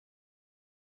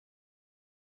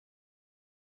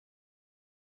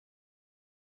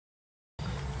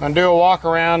I'm going to do a walk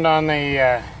around on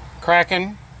the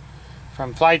Kraken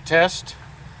from Flight Test.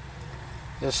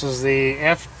 This is the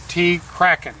FT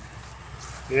Kraken.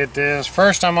 It is,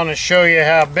 first I'm going to show you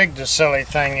how big the silly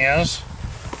thing is.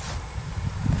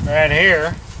 Right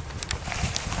here.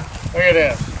 Look at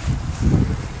this.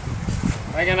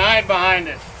 I can hide behind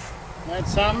it.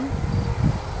 That's something?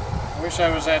 I wish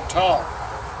I was that tall.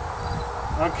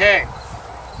 Okay.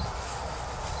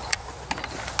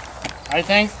 I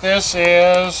think this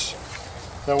is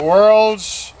the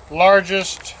world's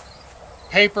largest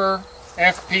paper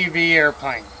FPV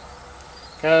airplane.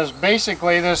 Because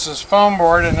basically this is foam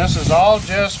board and this is all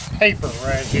just paper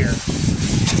right here.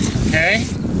 Okay?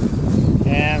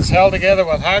 And it's held together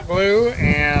with hot glue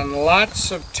and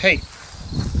lots of tape.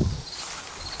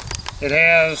 It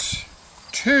has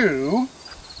two,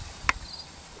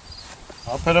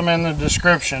 I'll put them in the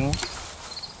description,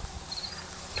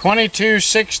 22,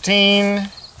 16,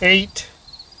 8,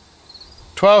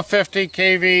 1250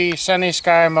 kV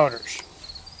SunnySky motors.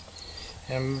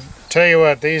 And tell you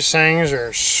what, these things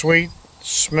are sweet,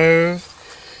 smooth.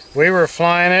 We were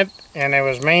flying it and it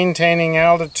was maintaining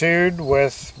altitude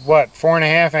with what,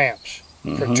 4.5 amps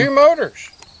for two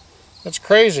motors. That's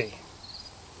crazy.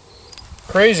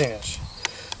 Craziness.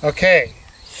 Okay,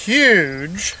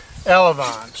 huge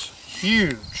elevons.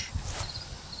 Huge.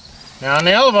 Now on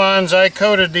the elevons, I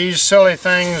coated these silly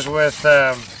things with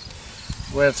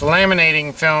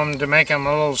laminating film to make them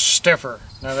a little stiffer.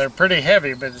 Now they're pretty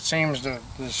heavy, but it seems the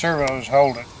servos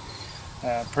hold it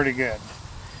pretty good.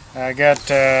 I got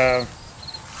a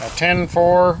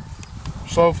 10-4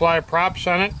 slow fly props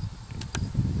on it,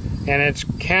 and it's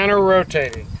counter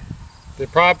rotating. The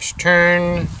props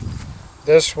turn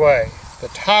this way. The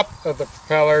top of the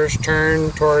propellers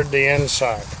turn toward the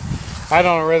inside. I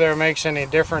don't know whether it makes any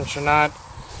difference or not,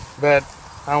 but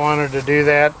I wanted to do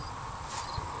that.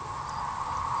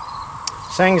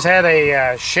 This thing's had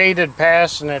a shaded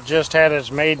pass and it just had its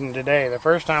maiden today. The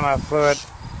first time I flew it,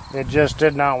 it just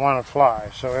did not want to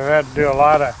fly. So we've had to do a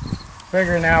lot of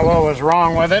figuring out what was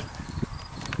wrong with it.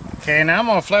 Okay, now I'm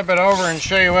going to flip it over and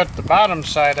show you what the bottom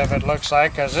side of it looks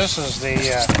like, because this is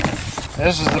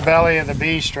the belly of the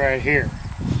beast right here.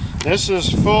 This is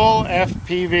full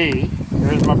FPV.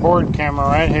 Here's my board camera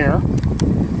right here.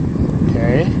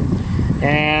 Okay.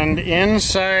 And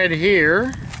inside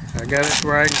here, I got it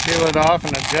where I can peel it off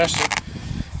and adjust it,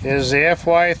 is the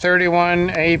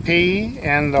FY31 AP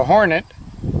and the Hornet.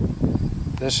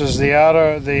 This is the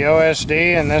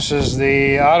OSD, and this is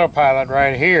the autopilot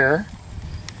right here.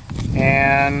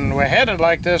 And we had it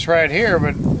like this right here,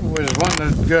 but was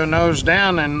wanting to go nose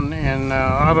down in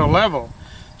auto level.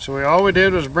 So all we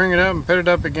did was bring it up and put it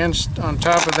up on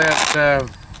top of that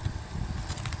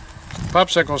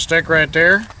popsicle stick right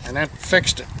there, and that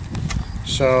fixed it.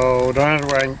 So don't have to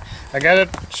worry. I got it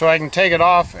so I can take it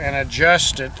off and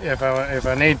adjust it if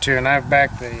I need to, and I've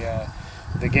backed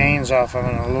the gains off of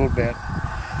it a little bit.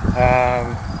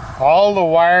 All the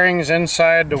wirings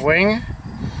inside the wing.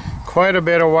 Quite a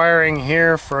bit of wiring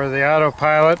here for the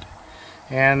autopilot.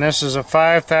 And this is a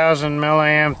 5,000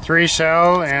 milliamp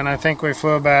 3-cell, and I think we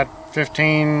flew about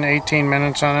 15-18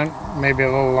 minutes on it, maybe a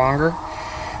little longer.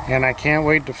 And I can't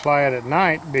wait to fly it at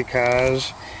night,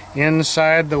 because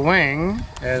inside the wing,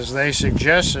 as they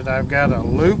suggested, I've got a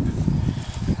loop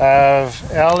of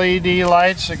LED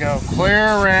lights that go clear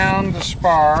around the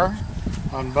spar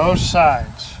on both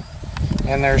sides.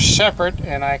 And they're separate,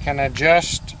 and I can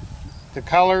adjust the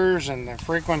colors and the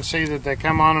frequency that they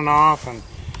come on and off, and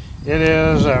it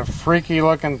is a freaky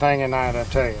looking thing at night, I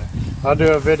tell you. I'll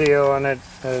do a video on it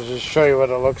to show you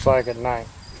what it looks like at night.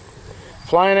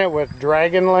 Flying it with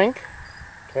Dragon Link.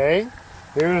 Okay,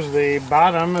 here's the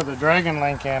bottom of the Dragon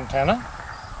Link antenna.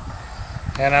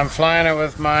 And I'm flying it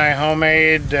with my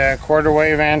homemade quarter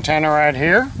wave antenna right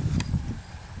here.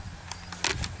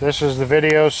 This is the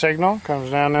video signal. Comes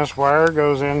down this wire,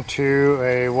 goes into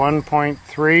a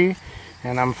 1.3,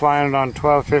 and I'm flying it on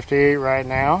 1258 right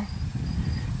now.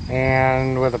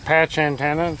 And with a patch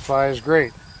antenna, it flies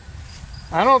great.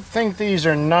 I don't think these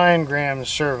are 9-gram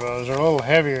servos. They're a little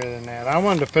heavier than that. I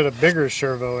wanted to put a bigger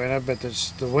servo in it, but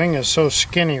the wing is so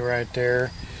skinny right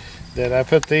there that I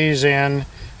put these in,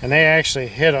 and they actually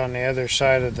hit on the other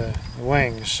side of the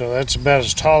wings. So that's about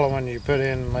as tall a one you put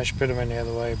in, unless you put them in the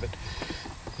other way. But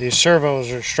these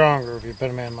servos are stronger if you put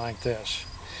them in like this.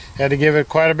 Had to give it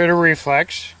quite a bit of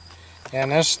reflex. And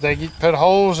this, they put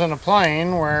holes in the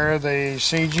plane where the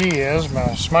CG is,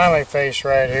 my smiley face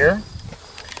right here.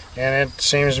 And it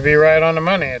seems to be right on the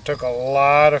money. It took a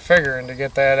lot of figuring to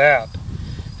get that out,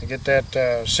 to get that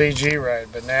CG right.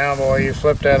 But now, boy, you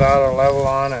flip that auto level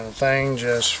on and the thing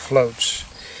just floats.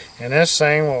 And this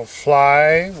thing will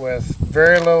fly with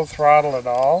very little throttle at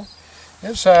all.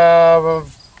 It's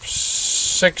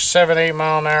 6, 7, 8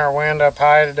 mile an hour wind up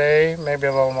high today, maybe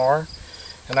a little more.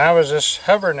 And I was just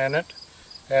hovering in it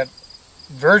at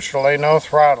virtually no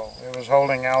throttle. It was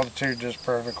holding altitude just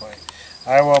perfectly.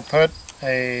 I will put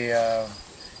a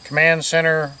command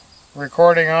center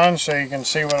recording on so you can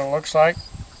see what it looks like.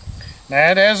 Now,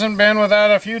 it hasn't been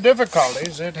without a few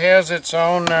difficulties. It has its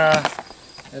own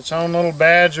little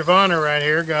badge of honor right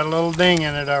here. Got a little ding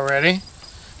in it already.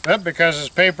 But because it's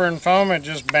paper and foam, it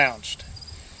just bounced.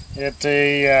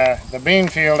 The bean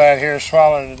field out here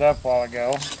swallowed it up a while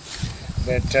ago.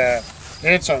 But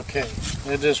it's okay.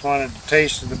 It just wanted to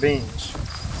taste of the beans.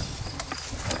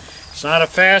 It's not a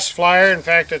fast flyer. In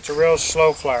fact, it's a real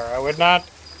slow flyer. I would not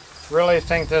really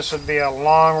think this would be a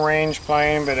long-range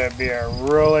plane, but it'd be a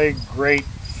really great,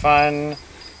 fun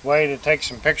way to take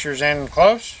some pictures in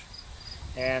close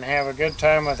and have a good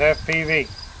time with FPV.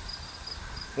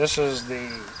 This is the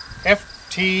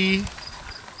FT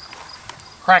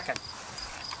Kraken.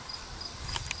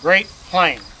 Great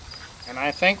plane. And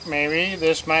I think maybe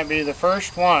this might be the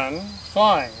first one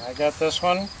flying. I got this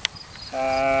one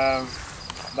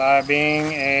by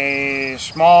being a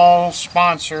small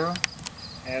sponsor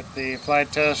at the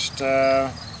flight test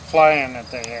fly-in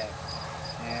that they had.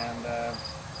 And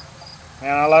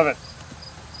man, I love it.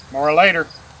 More later.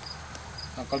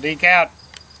 Uncle Deke out.